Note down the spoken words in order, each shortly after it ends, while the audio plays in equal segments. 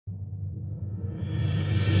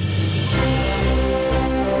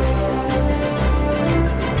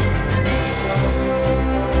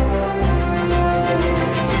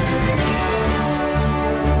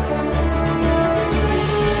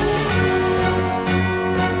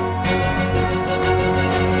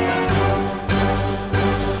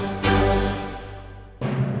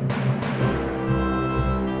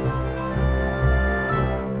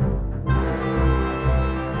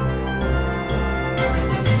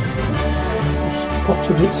spots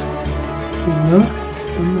of it in there,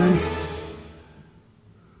 and then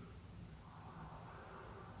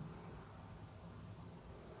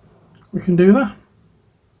we can do that.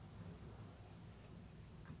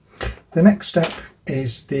 The next step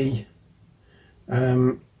is the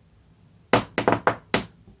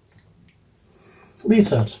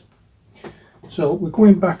leotards. So we're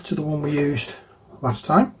going back to the one we used last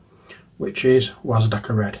time, which is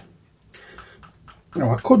Wazdaka Red.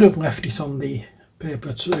 Now I could have left it on the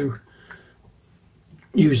paper to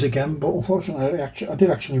use again, but unfortunately I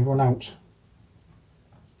did actually run out.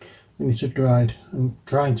 And it had dried, and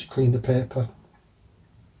trying to clean the paper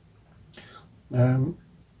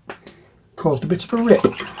caused a bit of a rip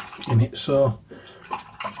in it, so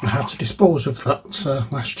I had to dispose of that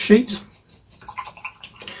last sheet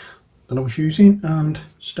that I was using and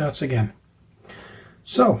start again.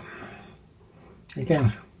 So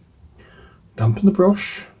again, dampen the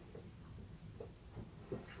brush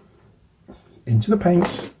into the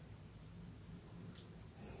paint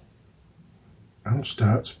and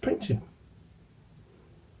start painting.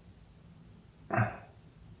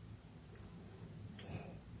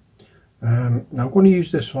 Now I'm going to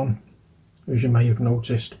use this one, as you may have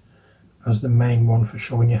noticed, as the main one for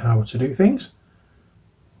showing you how to do things,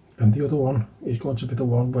 and the other one is going to be the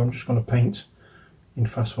one where I'm just going to paint in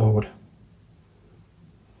fast forward.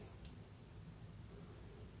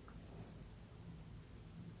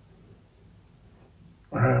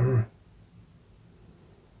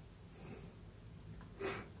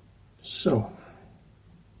 So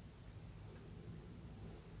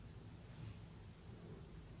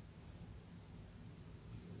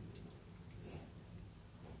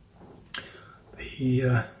we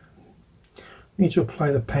need to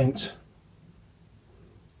apply the paint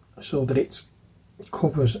so that it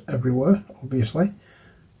covers everywhere, obviously,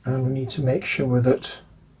 and we need to make sure that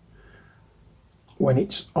when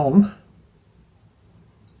it's on,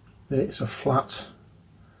 that it's a flat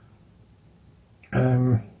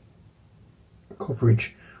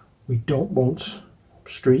coverage. We don't want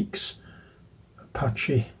streaks,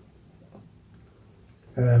 patchy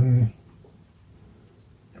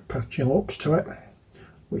looks to it,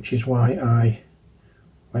 which is why I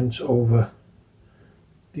went over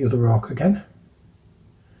the other rock again. I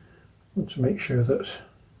want to make sure that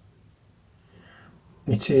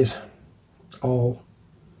it is all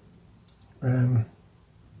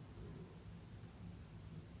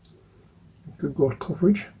good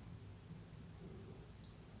coverage.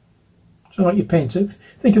 So like you're painting,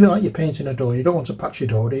 think of it like you're painting a door. You don't want a patchy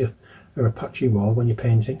door, do you? Or a patchy wall when you're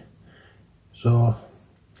painting. So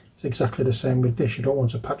it's exactly the same with this. You don't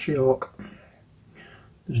want a patchy orc.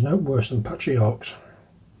 There's no worse than patchy orcs.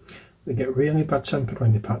 They get really bad tempered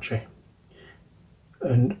when they're patchy.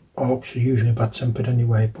 And orcs are usually bad tempered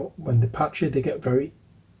anyway, but when they're patchy they get very,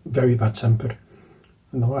 very bad tempered.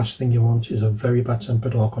 And the last thing you want is a very bad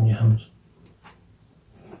tempered orc on your hands.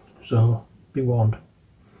 So be warned.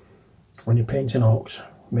 When you're painting orcs,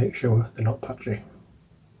 make sure they're not patchy.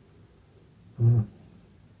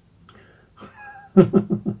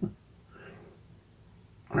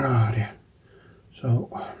 Ah dear. So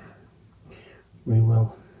we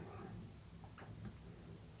will,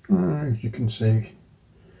 as you can see,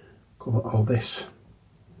 cover all this.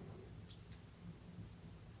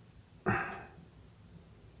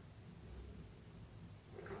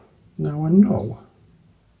 Now I know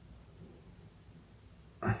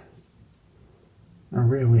I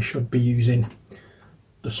really should be using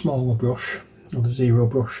the smaller brush, or the zero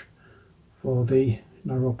brush, for the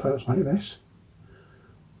narrow parts like this,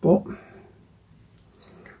 but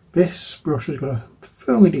this brush has got a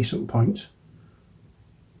fairly decent point,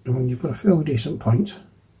 and when you've got a fairly decent point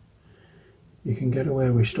you can get away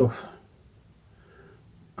with stuff.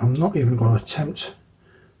 I'm not even going to attempt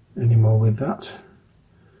anymore with that.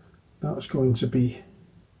 That's going to be,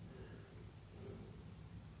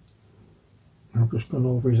 I've just gone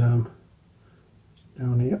over his arm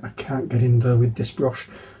down here. I can't get in there with this brush,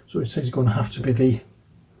 so it says it's going to have to be the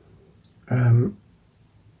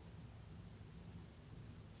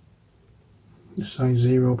size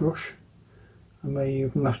 0 brush. I may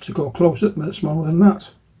even have to go closer, smaller than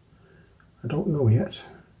that. I don't know yet,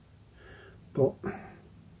 but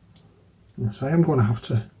yes, I am going to have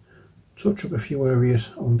to touch up a few areas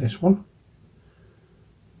on this one,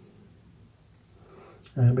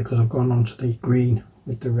 because I've gone on to the green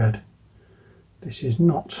with the red. This is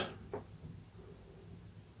not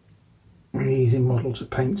an easy model to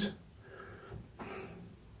paint,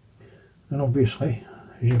 and obviously,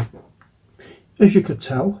 as you could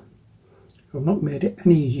tell, I've not made it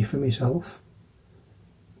any easier for myself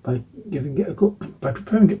by giving it a go, by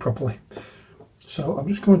preparing it properly. So I'm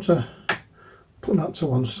just going to put that to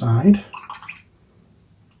one side,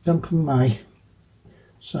 dampen my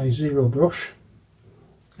size 0 brush,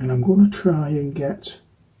 and I'm going to try and get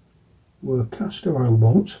where castor oil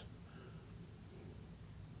won't.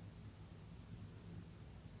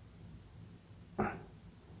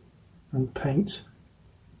 And paint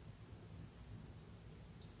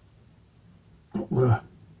up there.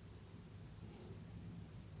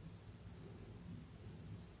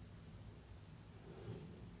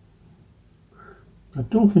 I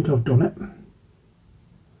don't think I've done it.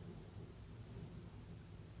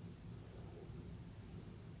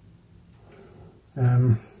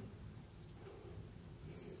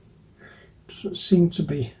 Doesn't seem to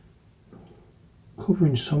be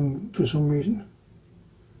covering some for some reason.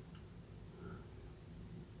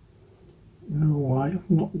 I don't know why I've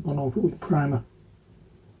not gone over it with primer.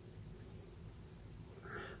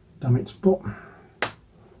 Damn it, but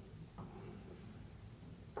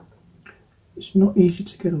it's not easy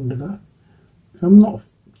to get under there. I'm not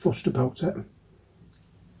fussed about it.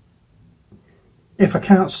 If I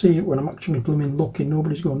can't see it when I'm actually blooming looking,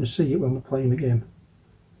 nobody's going to see it when we're playing the game.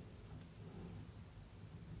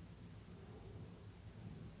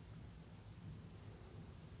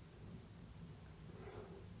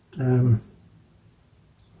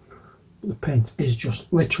 The paint is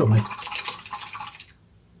just literally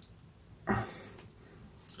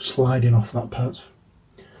sliding off that part.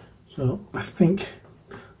 So I think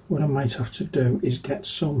what I might have to do is get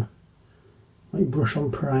some like brush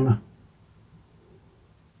on primer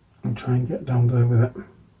and try and get down there with it,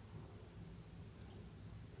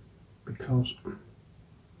 because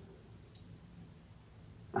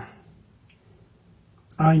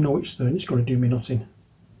I know it's there and it's going to do me nothing,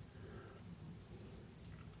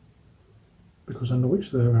 because I know it's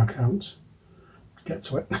there and I can't get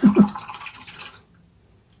to it.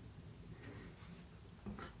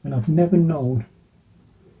 And I've never known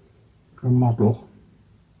a model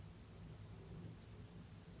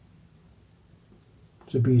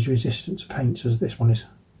to be as resistant to paint as this one is.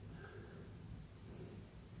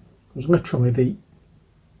 Because literally the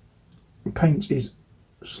paint is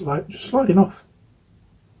just sliding off.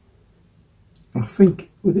 I think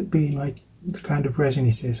with it being like the kind of resin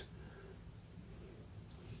it is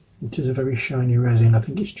a very shiny resin. I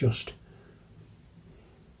think it's just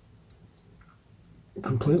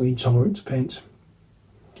completely intolerant to paint.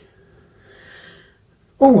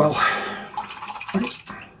 Oh well, right.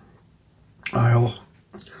 I'll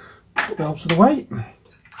put that out of the way,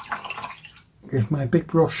 give my big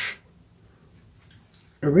brush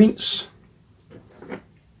a rinse,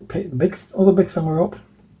 pick the other big fella up,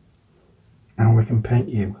 and we can paint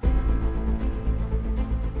you.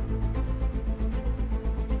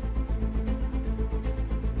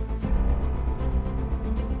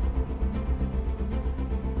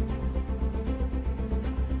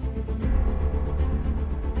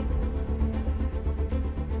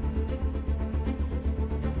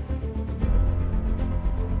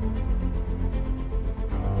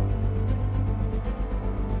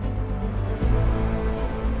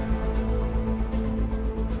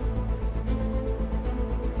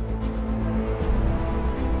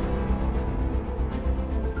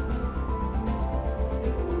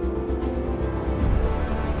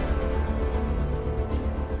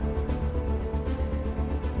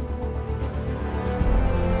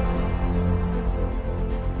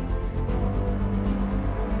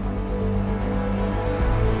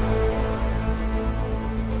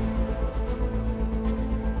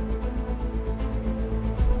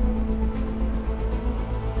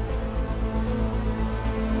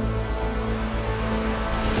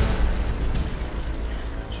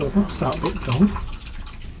 So that's that bit done.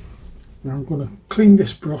 Now I'm going to clean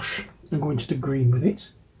this brush and go into the green with it,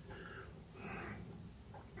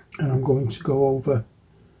 and I'm going to go over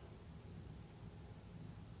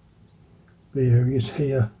the areas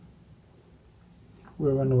here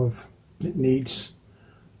where I know it needs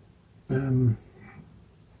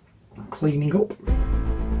cleaning up.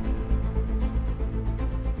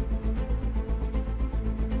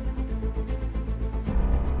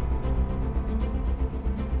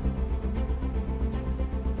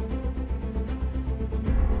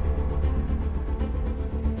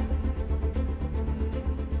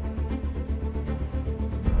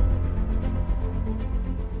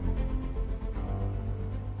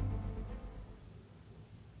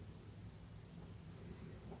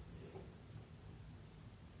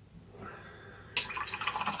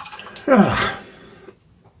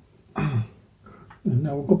 And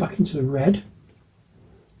now we'll go back into the red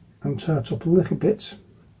and tart up a little bit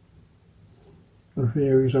of the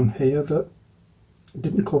areas on here that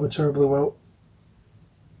didn't cover terribly well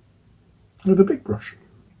with a big brush.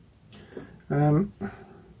 And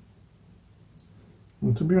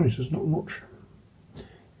to be honest, there's not much.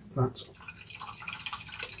 That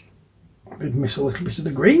I did miss a little bit of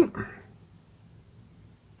the green.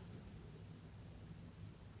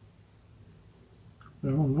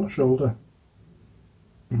 They're on that shoulder,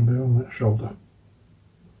 and they're on that shoulder.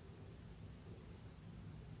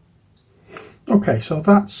 Okay, so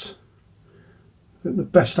that's the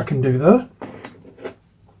best I can do there.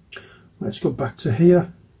 Let's go back to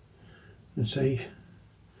here and see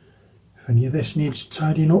if any of this needs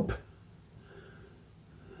tidying up.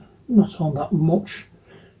 Not on that much,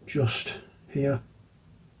 just here,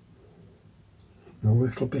 a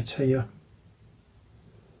little bit here.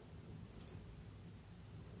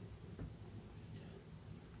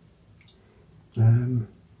 A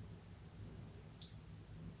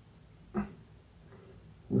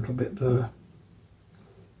little bit there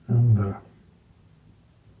and there.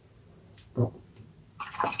 But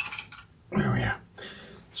there we are.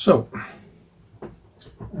 So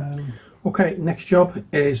okay, next job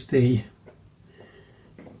is the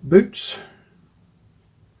boots.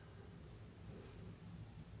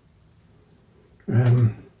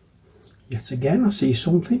 Yet again I see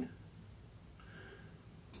something.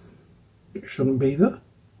 It shouldn't be there.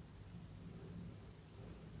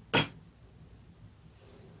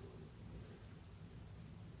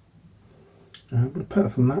 But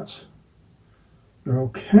apart from that, they're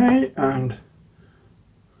okay, and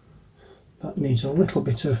that needs a little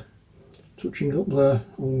bit of touching up there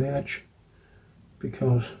on the edge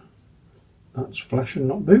because that's flesh and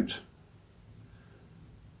not boot.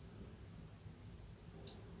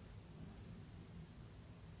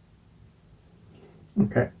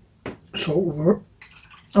 Okay, so we're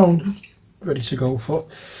on ready to go for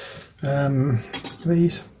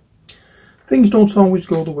these. Things don't always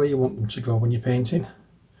go the way you want them to go when you're painting,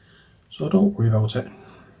 so don't worry about it.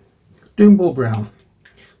 Doombull brown,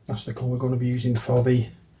 that's the colour we're going to be using for the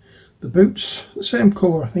boots. The same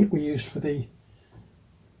colour I think we used for the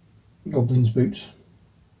Goblin's boots.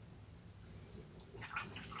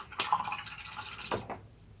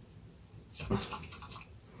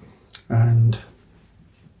 And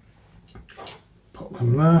put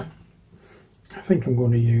them there. I think I'm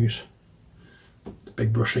going to use the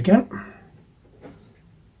big brush again.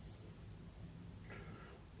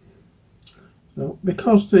 So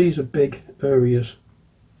because these are big areas,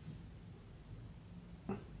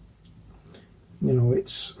 you know,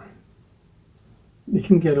 you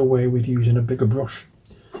can get away with using a bigger brush.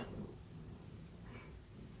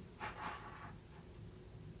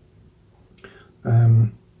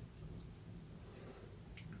 I'm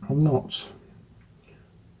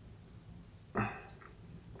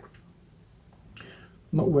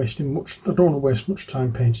not wasting much. I don't want to waste much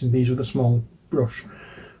time painting these with a small brush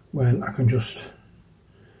when I can just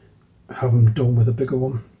have them done with a bigger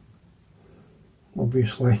one.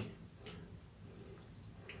 Obviously,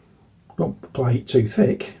 don't apply it too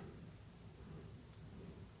thick,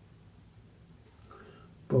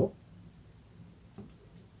 but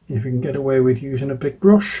if you can get away with using a big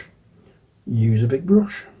brush, use a big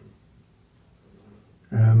brush.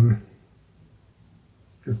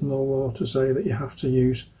 There's no law to say that you have to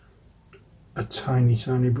use a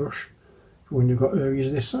tiny brush when you've got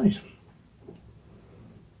areas this size.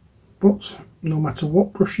 But no matter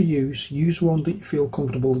what brush you use one that you feel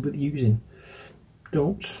comfortable with using.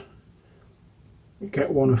 Don't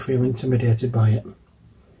get one and feel intimidated by it,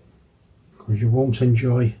 because you won't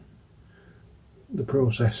enjoy the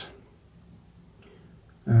process.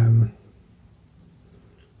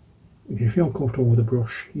 If you feel comfortable with a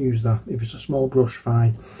brush, use that. If it's a small brush,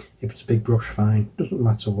 fine. If it's a big brush, fine. Doesn't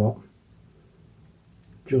matter what.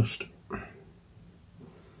 Just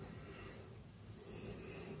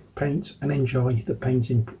paint and enjoy the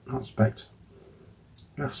painting aspect.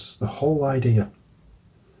 That's the whole idea.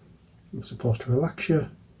 It's supposed to relax you.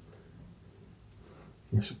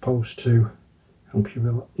 It's supposed to help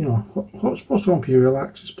you, you know, what's supposed to help you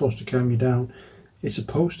relax. It's supposed to calm you down. It's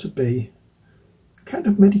supposed to be kind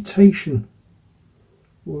of meditation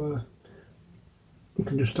where you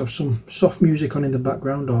can just have some soft music on in the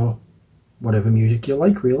background, or whatever music you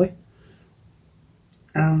like really,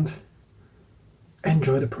 and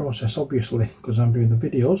enjoy the process. Obviously, because I'm doing the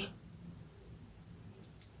videos,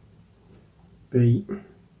 the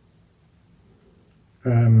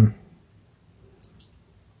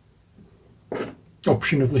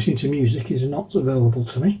option of listening to music is not available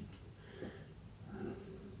to me.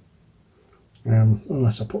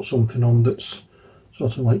 Unless I put something on that's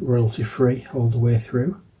sort of like royalty free all the way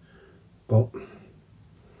through, but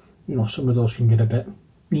you know, some of those can get a bit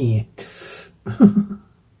yeah.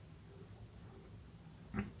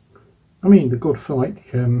 I mean, they're good for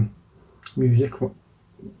like music,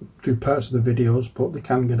 do parts of the videos, but they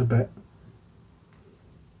can get a bit,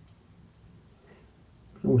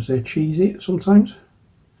 I would say, cheesy sometimes.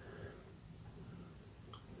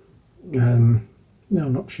 No,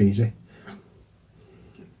 not cheesy.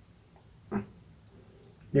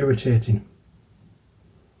 Irritating.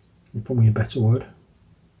 Is probably a better word.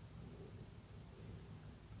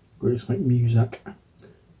 But it's like music.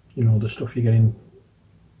 You know, the stuff you get in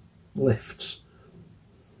lifts.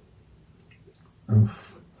 And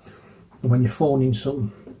when you're phoning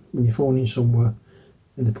somewhere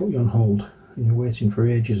and they put you on hold and you're waiting for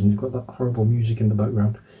ages and you've got that horrible music in the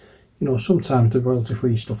background. You know, sometimes the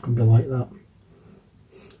royalty-free stuff can be like that.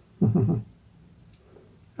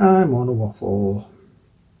 I'm on a waffle.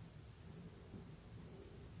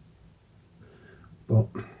 But,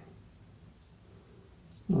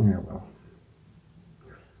 yeah, well.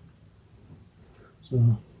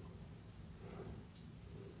 So,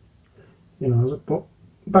 you know, but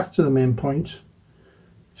back to the main point.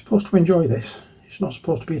 You're supposed to enjoy this. It's not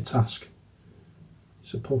supposed to be a task.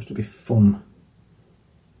 It's supposed to be fun.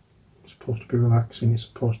 It's supposed to be relaxing. It's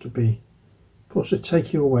supposed to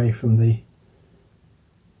take you away from the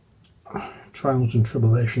trials and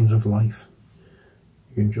tribulations of life.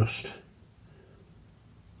 You can just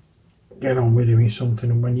get on with doing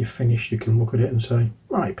something, and when you're finished you can look at it and say,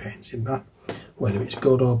 I painted that. Whether it's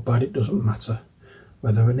good or bad, it doesn't matter.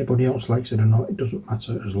 Whether anybody else likes it or not, it doesn't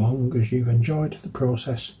matter, as long as you've enjoyed the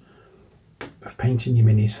process of painting your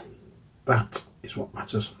minis. That is what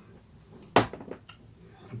matters.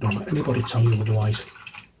 Don't let anybody tell you otherwise.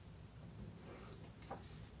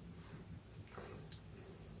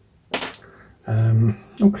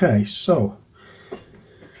 Okay, so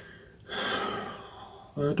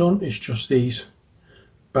it's just these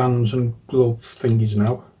bands and glove thingies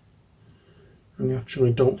now, and I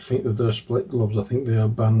actually don't think that they're split gloves. I think they are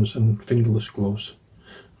bands and fingerless gloves.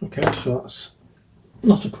 Okay, so that's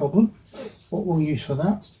not a problem. What we'll use for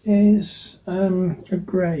that is a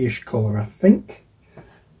greyish colour, I think.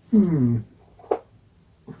 In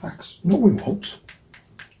fact, no, we won't.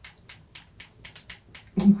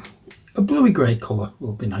 A bluey grey colour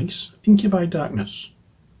will be nice. Inky by Darkness.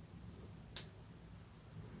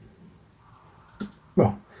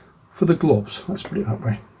 Well, for the gloves, let's put it that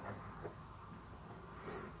way.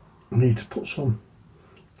 I need to put some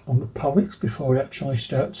on the palette before we actually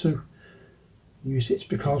start to use it,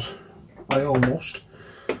 because I almost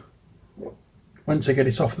went to get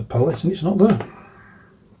it off the palette and it's not there.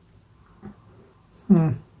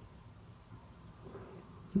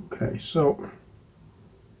 Okay, so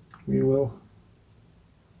we will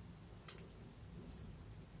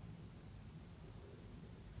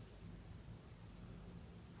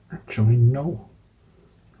actually no.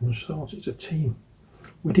 I was thought it's a team.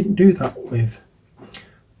 We didn't do that with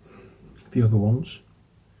the other ones.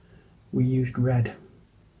 We used red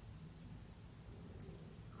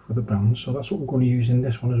for the bands, so that's what we're going to use in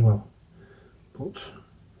this one as well. But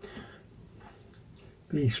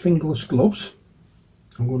these fingerless gloves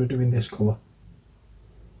I'm going to do in this colour.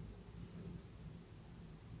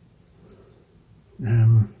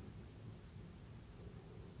 I'm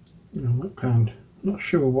not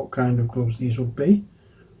sure what kind of gloves these would be.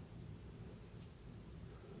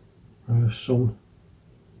 Some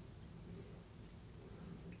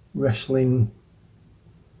wrestling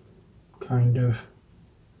kind of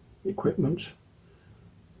equipment.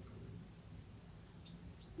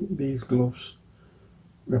 These gloves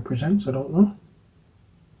represents, I don't know.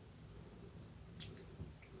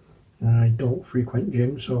 I don't frequent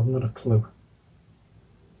gyms, so I've not a clue.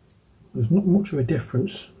 There's not much of a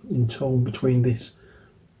difference in tone between these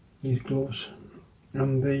gloves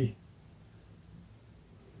and the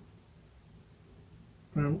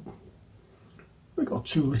well, I've got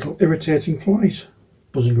two little irritating flies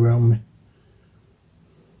buzzing around me.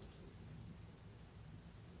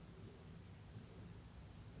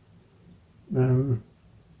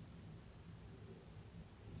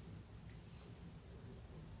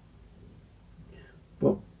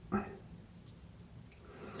 But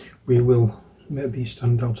we will make these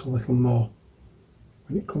stand out a little more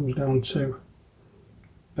when it comes down to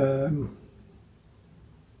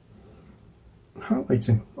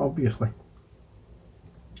highlighting, obviously.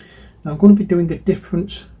 Now I'm going to be doing a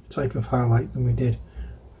different type of highlight than we did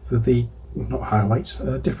for the, not highlights,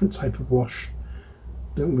 a different type of wash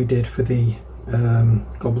than we did for the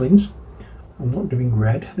goblins. I'm not doing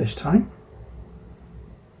red this time.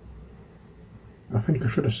 I think I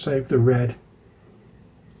should have saved the red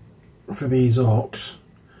for these orcs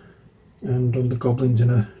and done the goblins in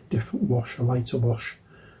a different wash, a lighter wash,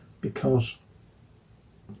 because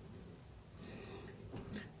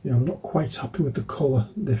You know, I'm not quite happy with the colour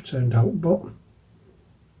they've turned out, but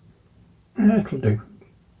yeah, it'll do.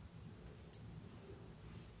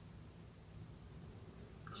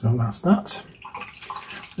 So that's that.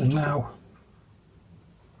 And now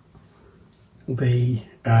the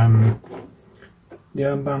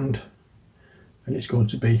armband, and it's going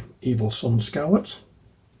to be Evil Sun Scarlet.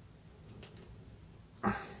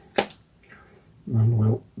 And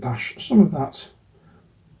we'll dash some of that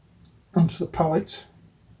onto the palette,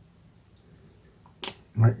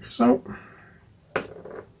 like so.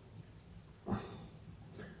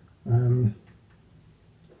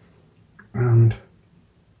 And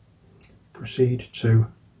proceed to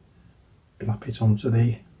blap it onto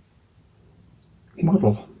the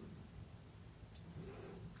model.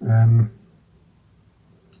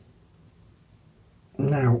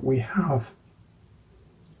 Now we have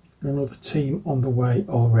another team on the way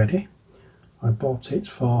already. I bought it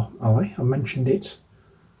for Ali. I mentioned it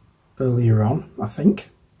earlier on, I think.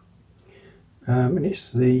 And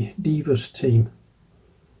it's the Divas team.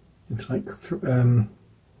 It's like a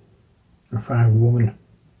 5-woman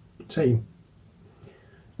team.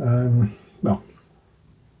 Well,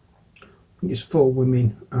 I think it's 4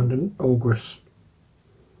 women and an ogress,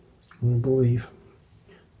 I believe.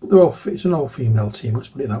 But they're all, it's an all-female team, let's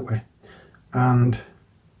put it that way. And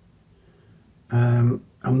I'm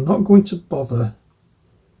not going to bother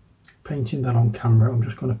painting that on camera. I'm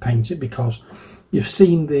just going to paint it because you've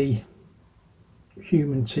seen the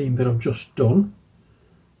human team that I've just done,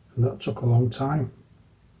 and that took a long time.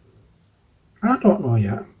 I don't know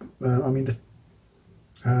yet. I mean,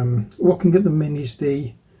 looking at the minis,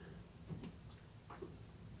 they're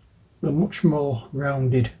much more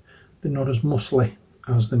rounded. They're not as muscly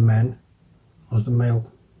as the male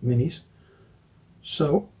minis.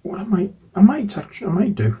 So what I might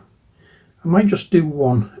just do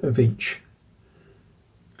one of each.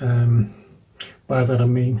 By that I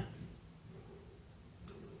mean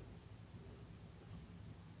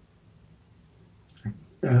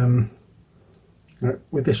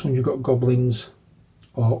with this one you've got goblins,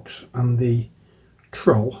 orcs and the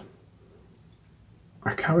troll.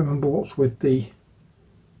 I can't remember what's with the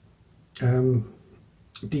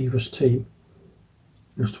Divas team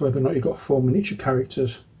as to whether or not you've got 4 miniature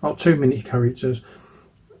characters, or 2 miniature characters,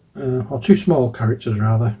 or 2 small characters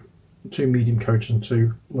rather, 2 medium characters and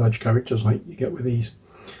 2 large characters like you get with these.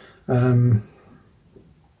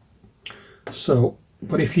 So,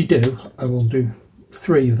 but if you do, I will do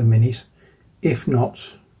 3 of the minis. If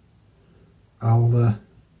not, I'll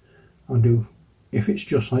do, if it's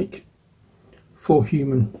just like 4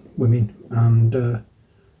 human women and the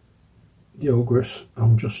ogress,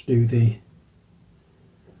 I'll just do the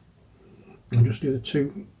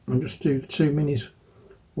 2 minis,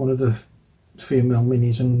 one of the female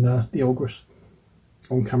minis and the ogress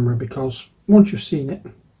on camera, because once you've seen it,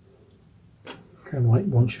 kind of like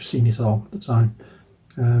once you've seen it all the time,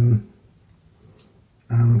 and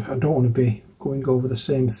I don't want to be going over the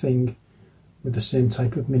same thing with the same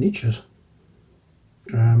type of miniatures.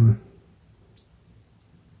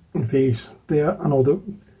 These, I know that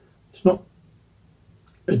it's not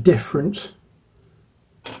a difference.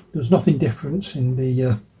 There's nothing different in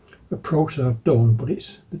the approach that I've done, but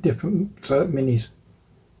it's the different minis,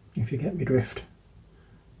 if you get me drift.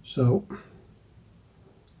 So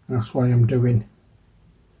that's why I'm doing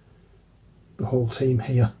the whole team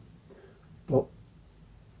here, but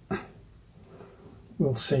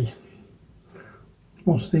we'll see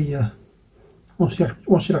once it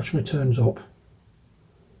actually turns up.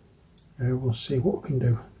 We'll see what we can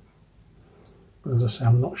do. But as I say,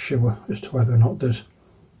 I'm not sure as to whether or not there's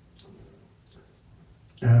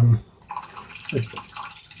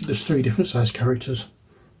 3 different size characters,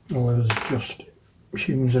 or whether there's just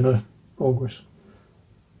humans and a ogress.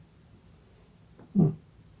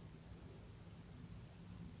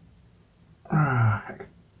 Heck.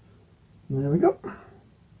 There we go.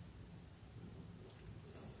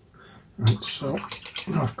 Right, so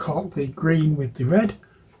I've caught the green with the red.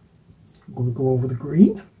 I'm going to go over the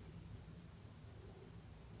green.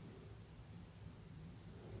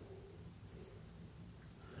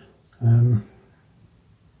 And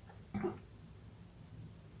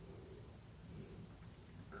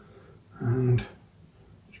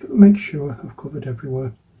just got to make sure I've covered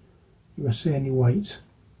everywhere. If I see any white,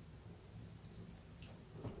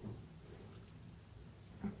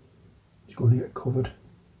 it's going to get covered.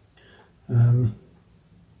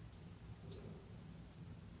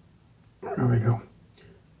 There we go,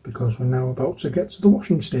 because we're now about to get to the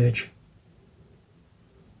washing stage.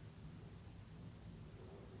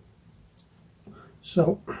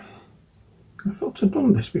 So I thought I'd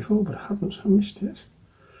done this before, but I hadn't. I missed it.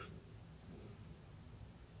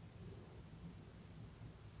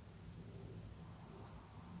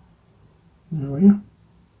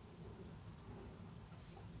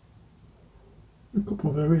 A couple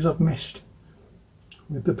of areas I've missed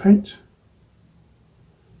with the paint.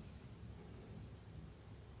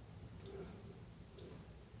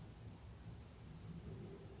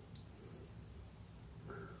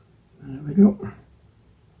 There we go.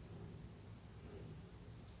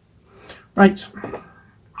 Right,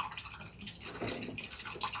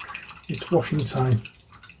 it's washing time.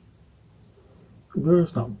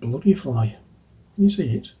 Where's that bloody fly? Can you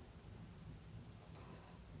see it?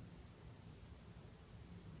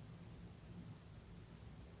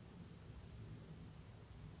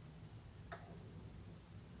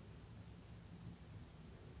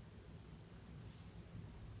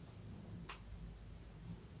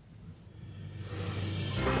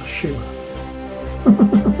 Shoe.